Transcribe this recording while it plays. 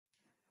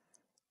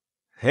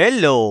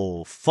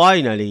Hello,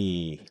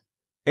 finally,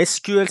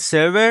 SQL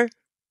Server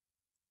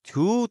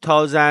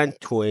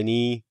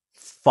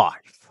 2025.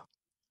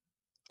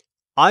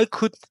 I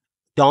could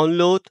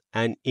download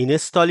and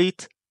install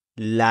it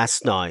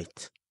last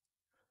night,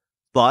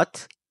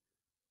 but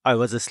I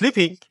was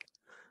sleeping.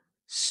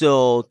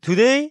 So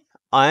today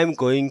I'm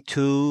going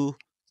to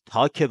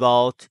talk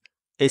about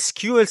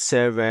SQL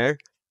Server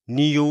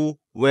new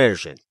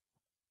version.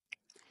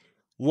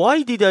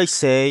 Why did I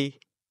say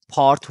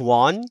part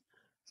 1?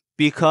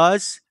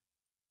 Because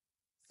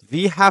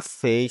we have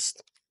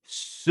faced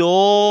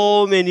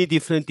so many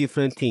different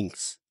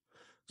things.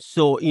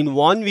 So in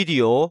one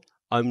video,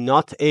 I'm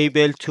not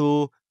able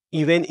to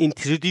even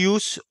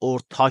introduce or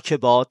talk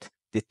about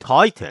the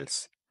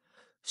titles.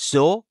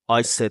 So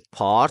I said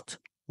part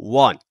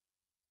 1.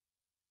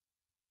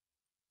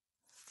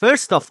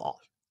 First of all,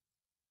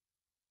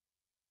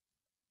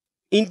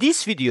 in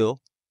this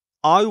video,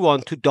 I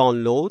want to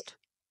download,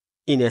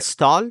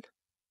 install,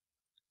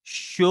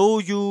 show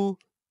you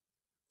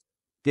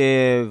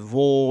the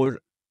whole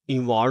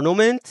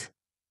environment,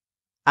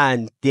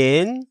 and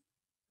then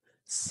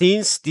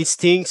since these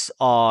things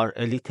are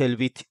a little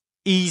bit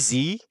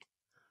easy,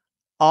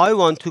 I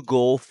want to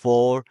go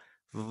for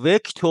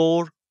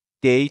vector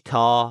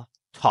data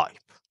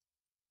type.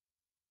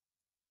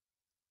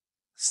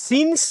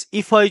 Since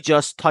if I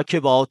just talk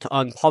about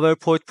on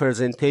PowerPoint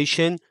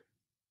presentation,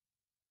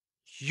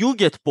 you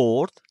get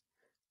bored,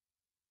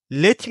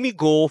 let me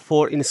go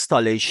for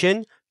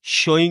installation,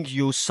 showing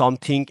you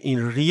something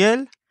in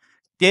real,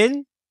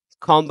 then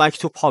come back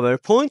to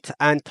PowerPoint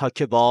and talk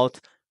about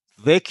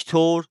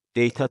vector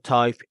data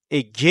type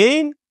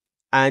again,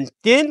 and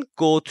then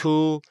go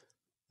to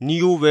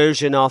new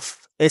version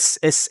of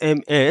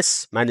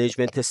SSMS,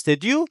 Management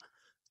Studio,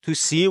 to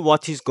see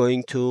what is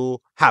going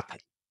to happen.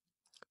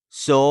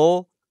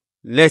 So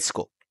let's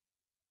go.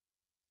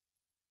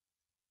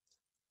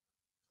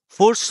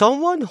 For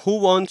someone who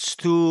wants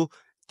to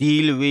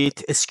deal with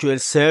SQL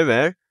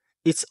Server,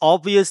 it's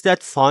obvious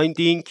that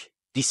finding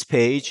this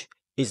page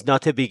is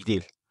not a big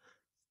deal.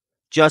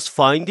 Just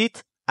find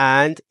it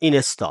and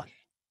install.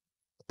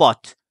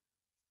 But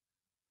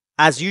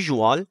as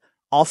usual,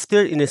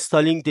 after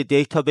installing the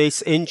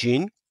database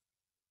engine,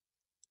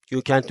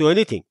 you can't do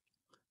anything.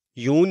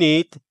 You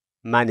need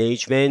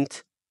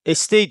Management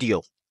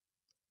Studio,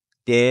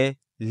 the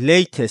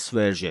latest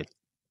version.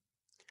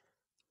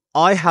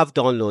 I have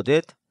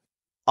downloaded,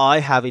 I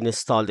have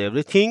installed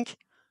everything,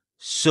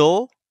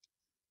 so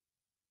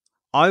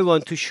I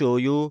want to show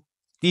you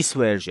this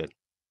version,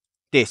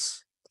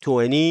 this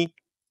 21.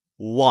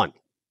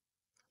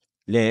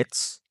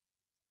 Let's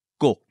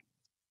go.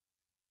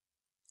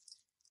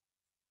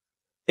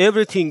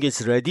 Everything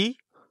is ready.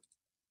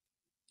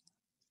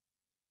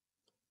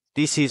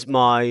 This is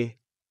my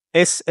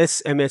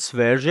SSMS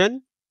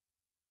version.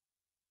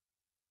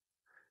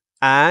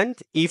 And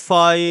if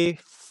I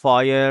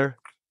fire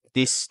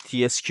this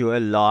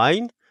TSQL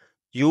line,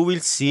 you will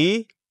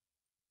see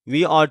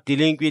we are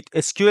dealing with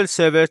SQL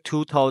Server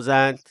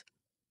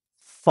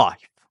 2005.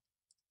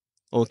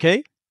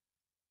 Okay?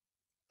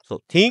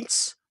 So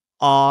things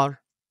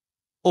are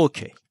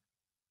okay.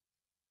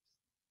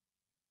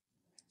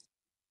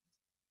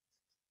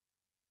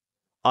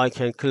 I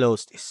can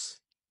close this.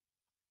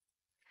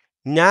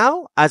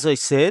 Now, as I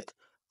said,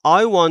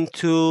 I want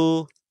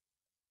to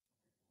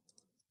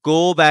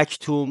go back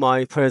to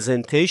my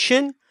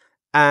presentation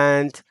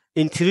and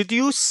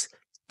introduce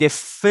the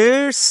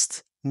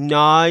first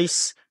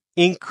nice,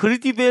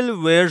 incredible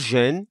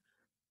version,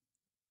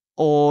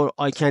 or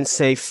I can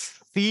say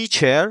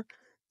feature,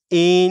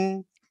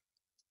 in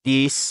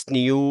this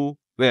new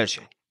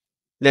version.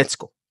 Let's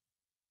go.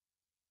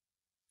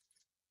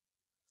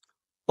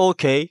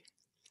 Okay,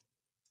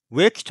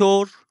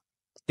 vector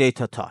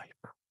data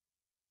type.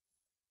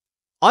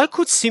 I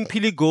could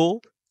simply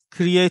go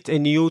create a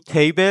new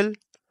table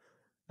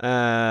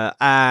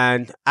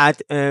and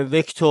add a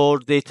vector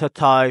data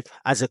type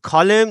as a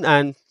column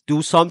and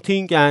do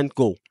something and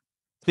go.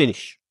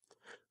 Finish.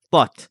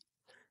 But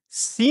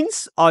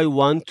since I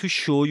want to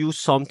show you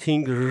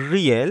something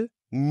real,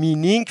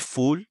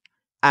 meaningful,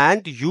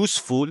 and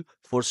useful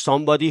for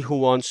somebody who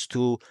wants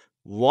to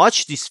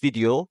watch this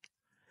video,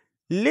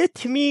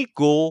 let me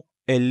go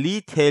a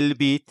little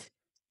bit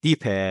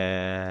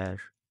deeper,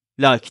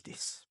 like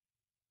this.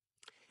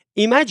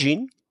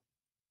 Imagine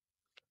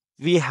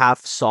we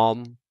have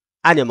some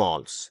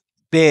animals,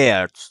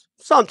 birds,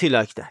 something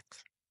like that.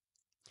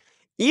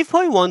 If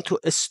I want to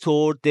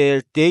store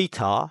their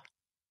data,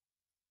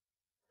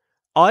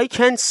 I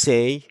can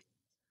say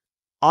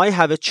I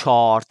have a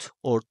chart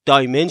or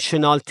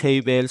dimensional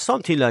table,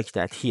 something like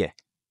that here.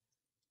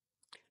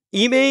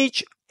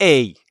 Image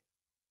A.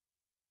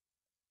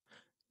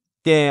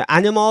 The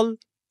animal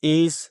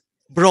is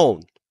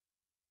brown.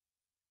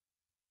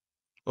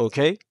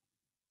 Okay.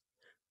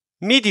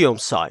 Medium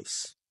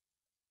size.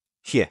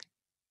 Here.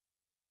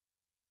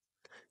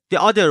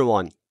 The other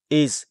one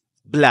is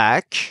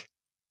black,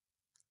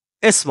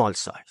 a small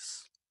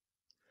size.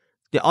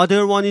 The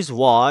other one is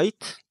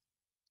white,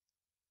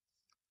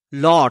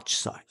 large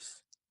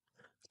size.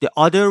 The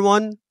other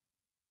one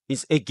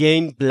is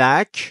again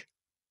black,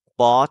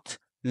 but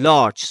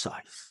large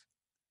size.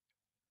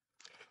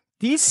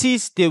 This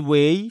is the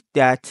way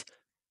that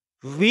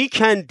we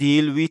can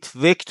deal with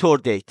vector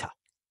data.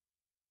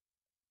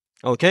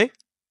 Okay?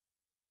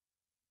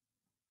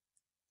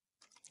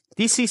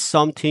 This is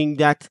something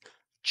that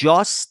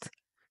just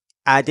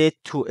added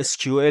to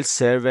SQL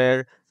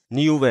Server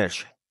new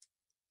version.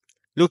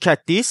 Look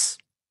at this.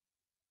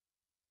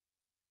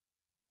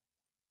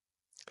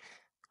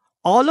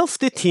 All of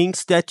the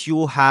things that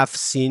you have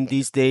seen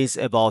these days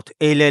about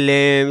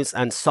LLMs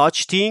and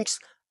such things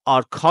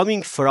are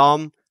coming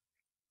from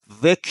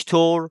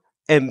vector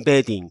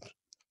embedding.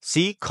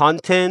 See,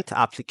 content,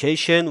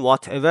 application,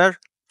 whatever,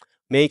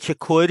 make a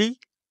query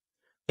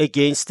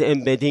against the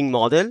embedding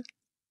model,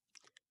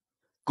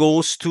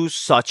 goes to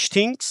such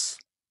things.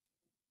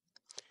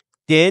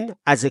 Then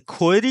as a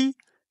query,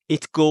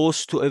 it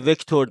goes to a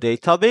vector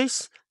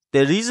database.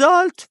 The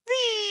result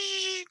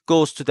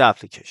goes to the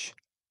application.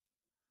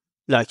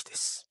 Like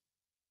this.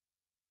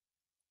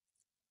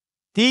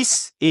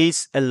 This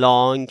is a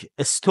long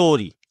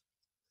story.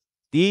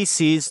 This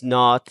is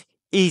not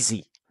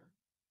easy.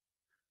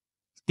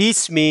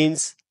 This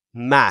means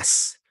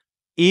mass.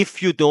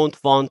 If you don't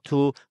want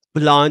to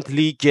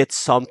blindly get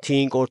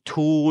something or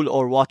tool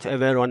or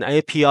whatever on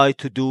API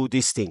to do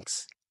these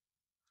things,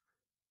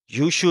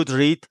 you should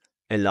read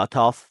a lot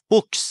of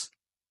books.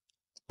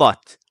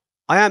 But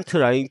I am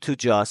trying to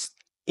just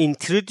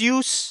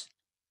introduce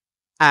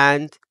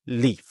and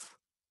leave.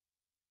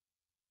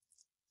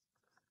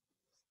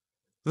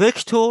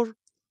 Vector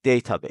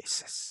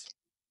databases.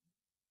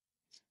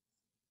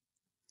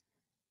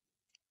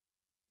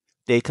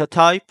 Data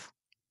type,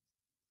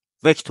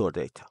 vector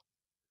data.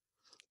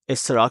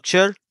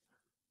 Structure,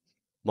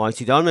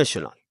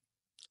 multidimensional.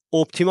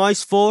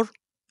 Optimized for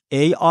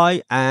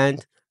AI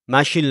and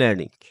machine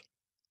learning.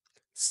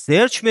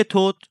 Search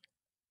method,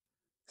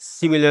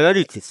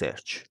 similarity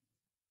search.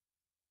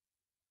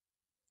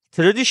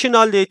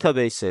 Traditional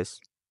databases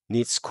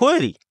needs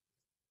query.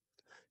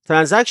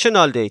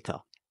 Transactional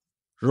data,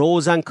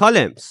 rows and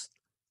columns.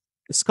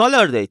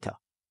 Scalar data.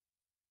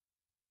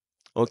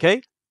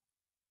 Okay?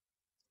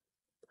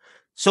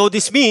 So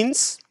this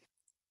means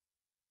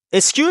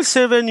SQL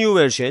Server new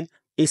version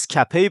is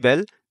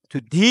capable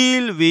to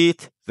deal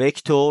with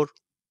vector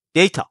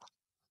data,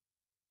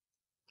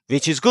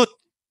 which is good.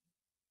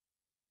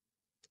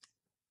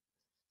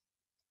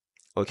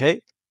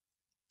 Okay?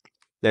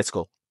 Let's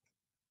go.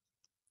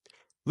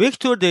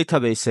 Vector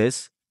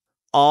databases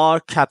are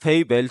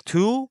capable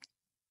to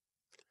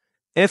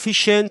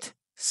efficient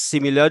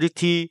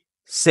similarity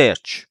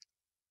search.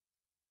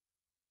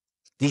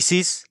 This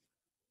is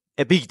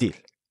a big deal.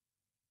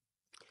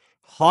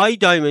 High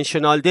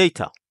dimensional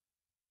data.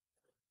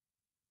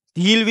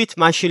 Deal with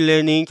machine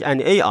learning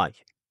and AI.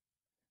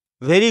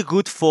 Very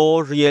good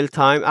for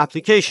real-time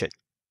application.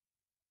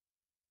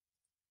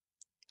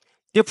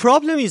 The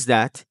problem is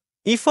that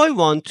if I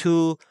want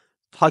to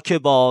talk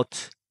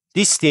about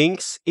these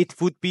things,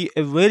 it would be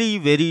a very,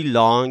 very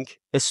long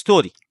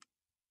story.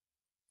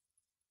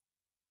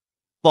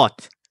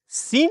 But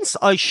since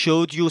I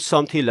showed you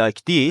something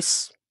like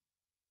this,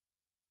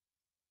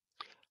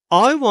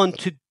 I want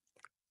to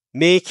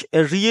make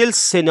a real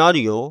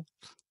scenario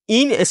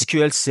in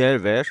SQL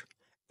Server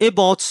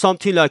about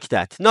something like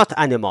that, not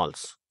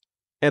animals,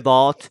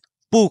 about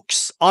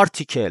books,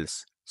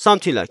 articles,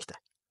 something like that.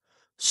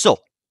 So,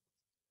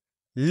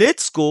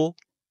 let's go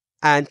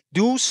and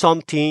do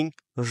something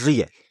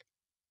real.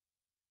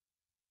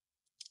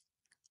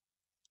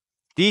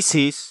 This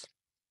is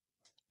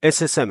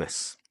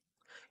SSMS.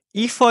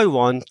 If I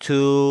want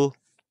to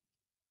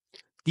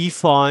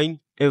define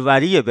a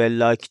variable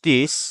like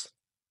this,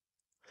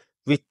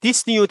 with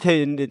this new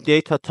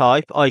data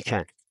type, I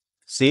can.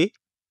 See?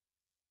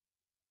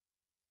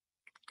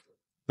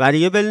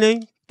 Variable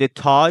name, the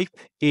type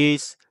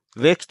is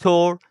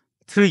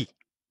vector3.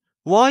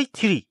 Why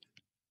 3?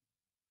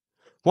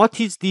 What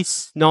is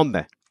this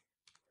number?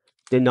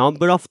 The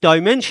number of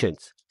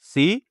dimensions.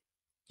 See?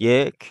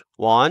 Yek,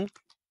 1,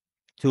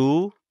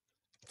 2,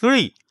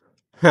 3.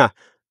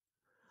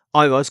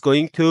 I was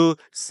going to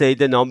say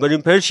the number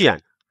in Persian.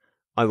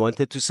 I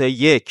wanted to say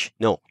yek.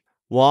 No.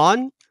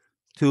 1,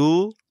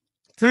 2,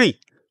 3.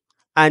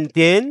 And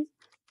then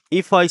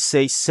if I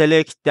say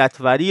select that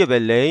variable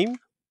name,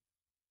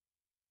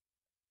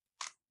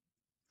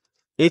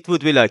 it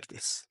would be like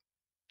this.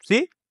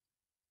 See?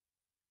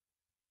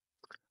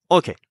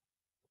 Okay.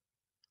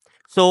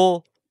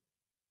 So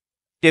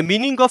the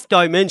meaning of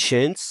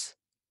dimensions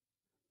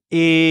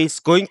is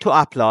going to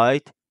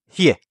apply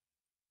here.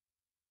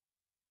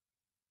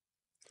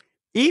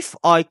 If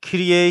I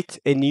create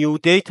a new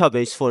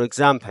database, for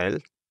example,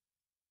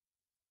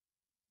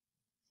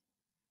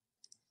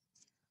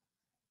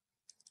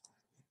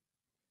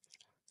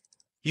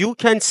 you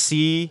can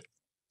see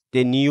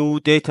the new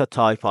data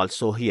type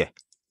also here.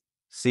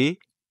 See?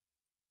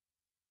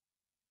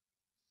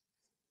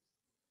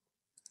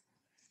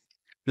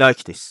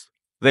 Like this,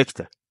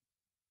 vector.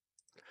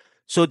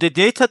 So the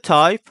data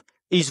type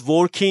is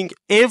working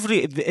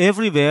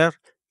everywhere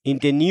in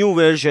the new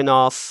version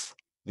of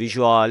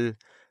Visual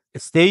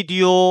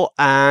Studio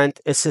and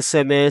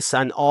SSMS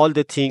and all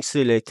the things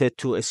related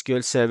to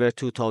SQL Server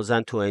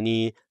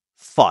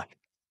 2025.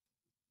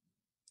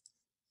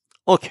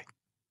 Okay.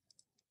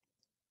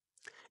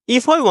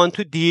 If I want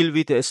to deal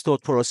with a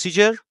stored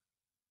procedure,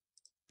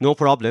 no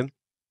problem.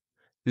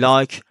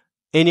 Like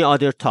any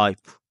other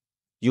type,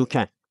 you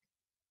can.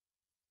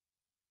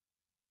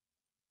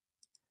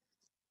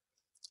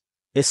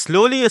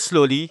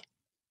 Slowly,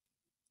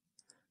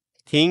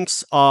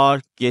 things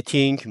are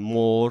getting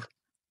more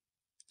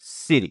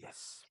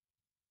serious.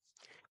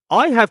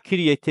 I have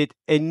created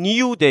a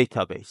new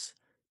database,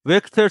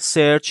 Vector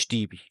Search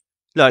DB,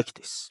 like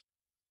this.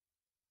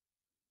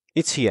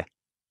 It's here.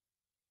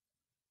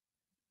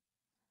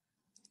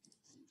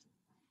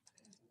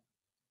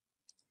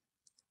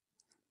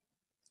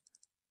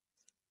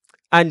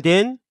 And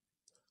then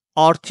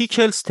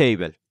articles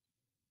table,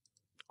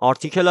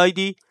 article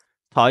ID,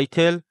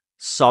 title,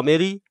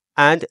 summary,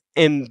 and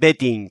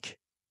embedding,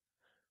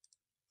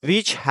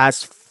 which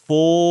has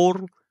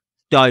 4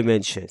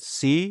 dimensions.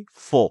 See,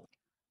 4,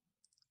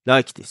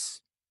 like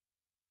this.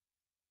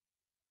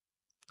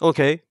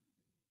 Okay,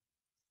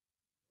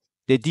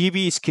 the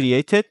DB is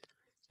created.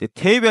 The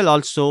table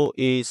also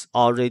is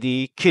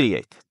already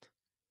created.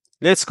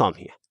 Let's come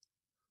here.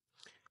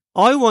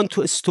 I want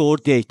to store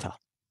data.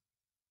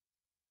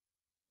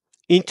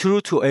 Intro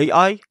to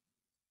AI,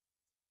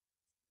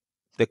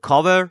 the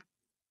cover,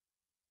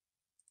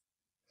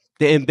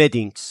 the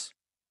embeddings,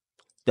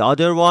 the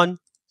other one,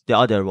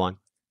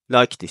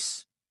 like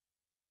this.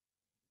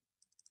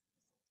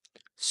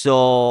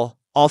 So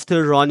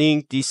after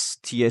running this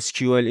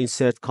TSQL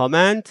insert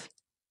command,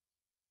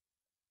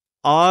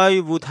 I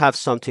would have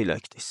something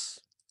like this.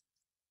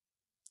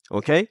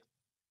 Okay?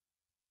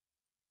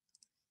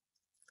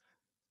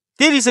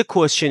 There is a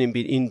question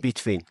in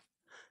between.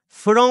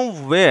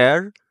 From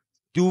where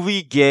do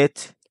we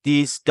get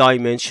these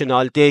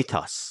dimensional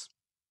data?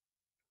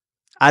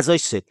 As I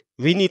said,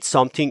 we need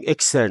something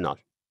external.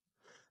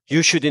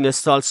 You should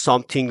install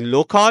something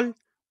local,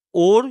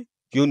 or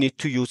you need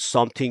to use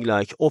something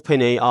like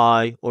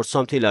OpenAI or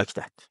something like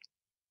that.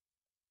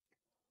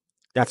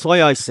 That's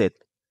why I said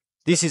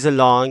this is a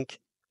long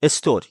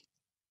story.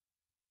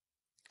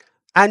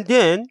 And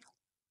then,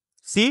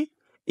 see,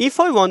 if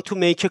I want to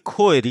make a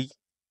query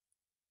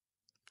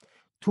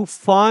to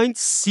find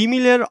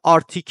similar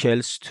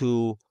articles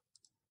to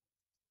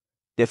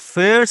the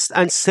first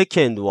and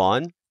second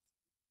one,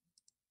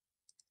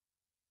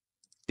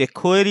 the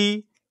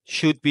query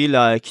should be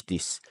like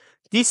this.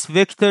 This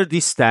vector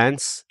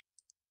distance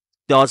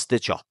does the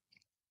job.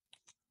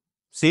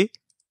 See?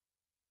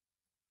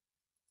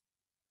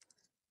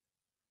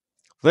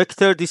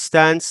 Vector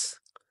distance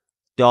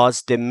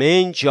does the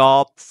main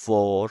job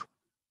for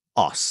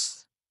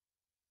us.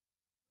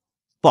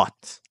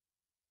 But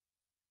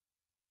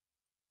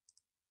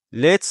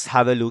let's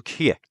have a look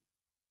here.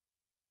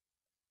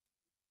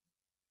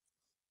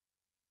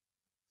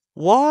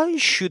 Why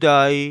should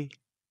I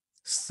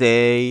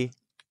say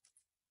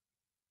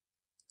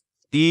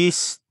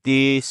this,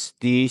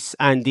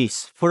 and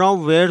this?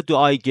 From where do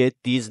I get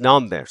these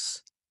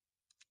numbers?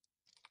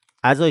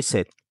 As I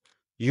said,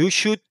 you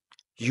should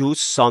use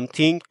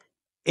something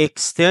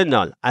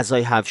external, as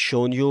I have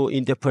shown you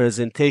in the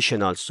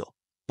presentation also.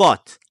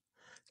 But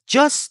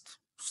just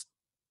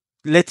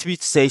let me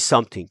say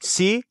something.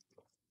 See,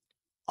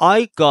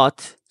 I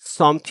got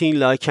something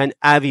like an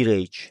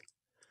average.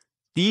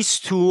 These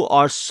two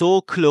are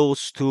so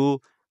close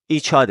to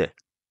each other.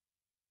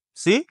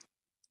 See?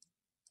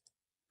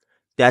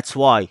 That's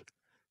why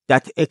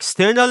that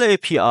external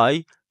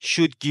API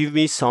should give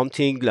me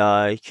something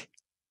like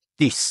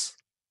this.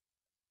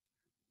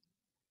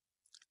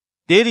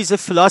 There is a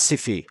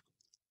philosophy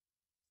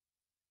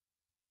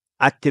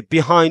at the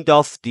behind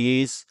of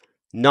these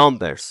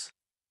numbers,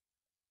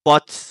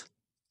 but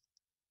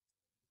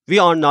we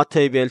are not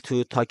able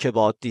to talk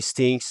about these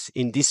things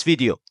in this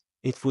video.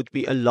 It would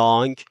be a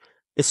long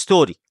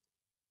story.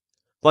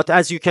 But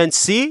as you can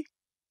see,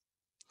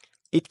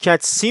 it can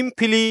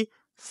simply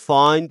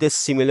find the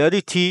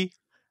similarity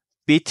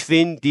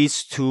between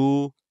these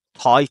two,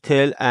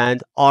 title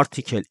and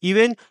article.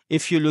 Even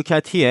if you look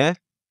at here,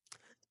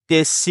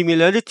 the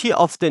similarity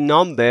of the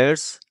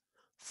numbers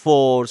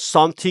for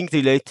something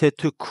related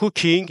to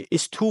cooking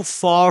is too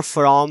far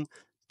from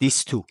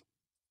these two.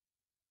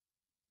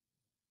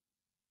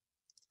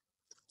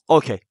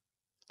 Okay,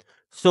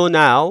 so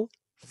now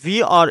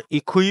we are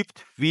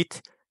equipped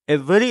with a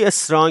very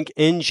strong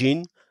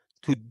engine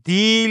to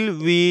deal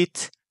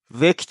with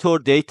vector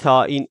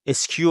data in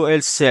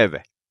SQL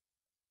Server.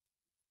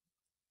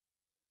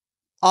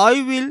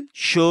 I will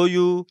show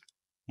you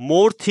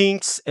more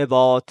things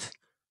about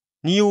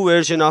new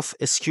version of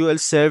SQL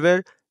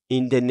Server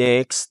in the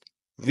next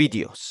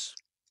videos.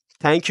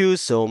 Thank you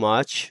so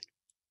much.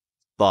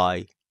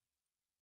 Bye.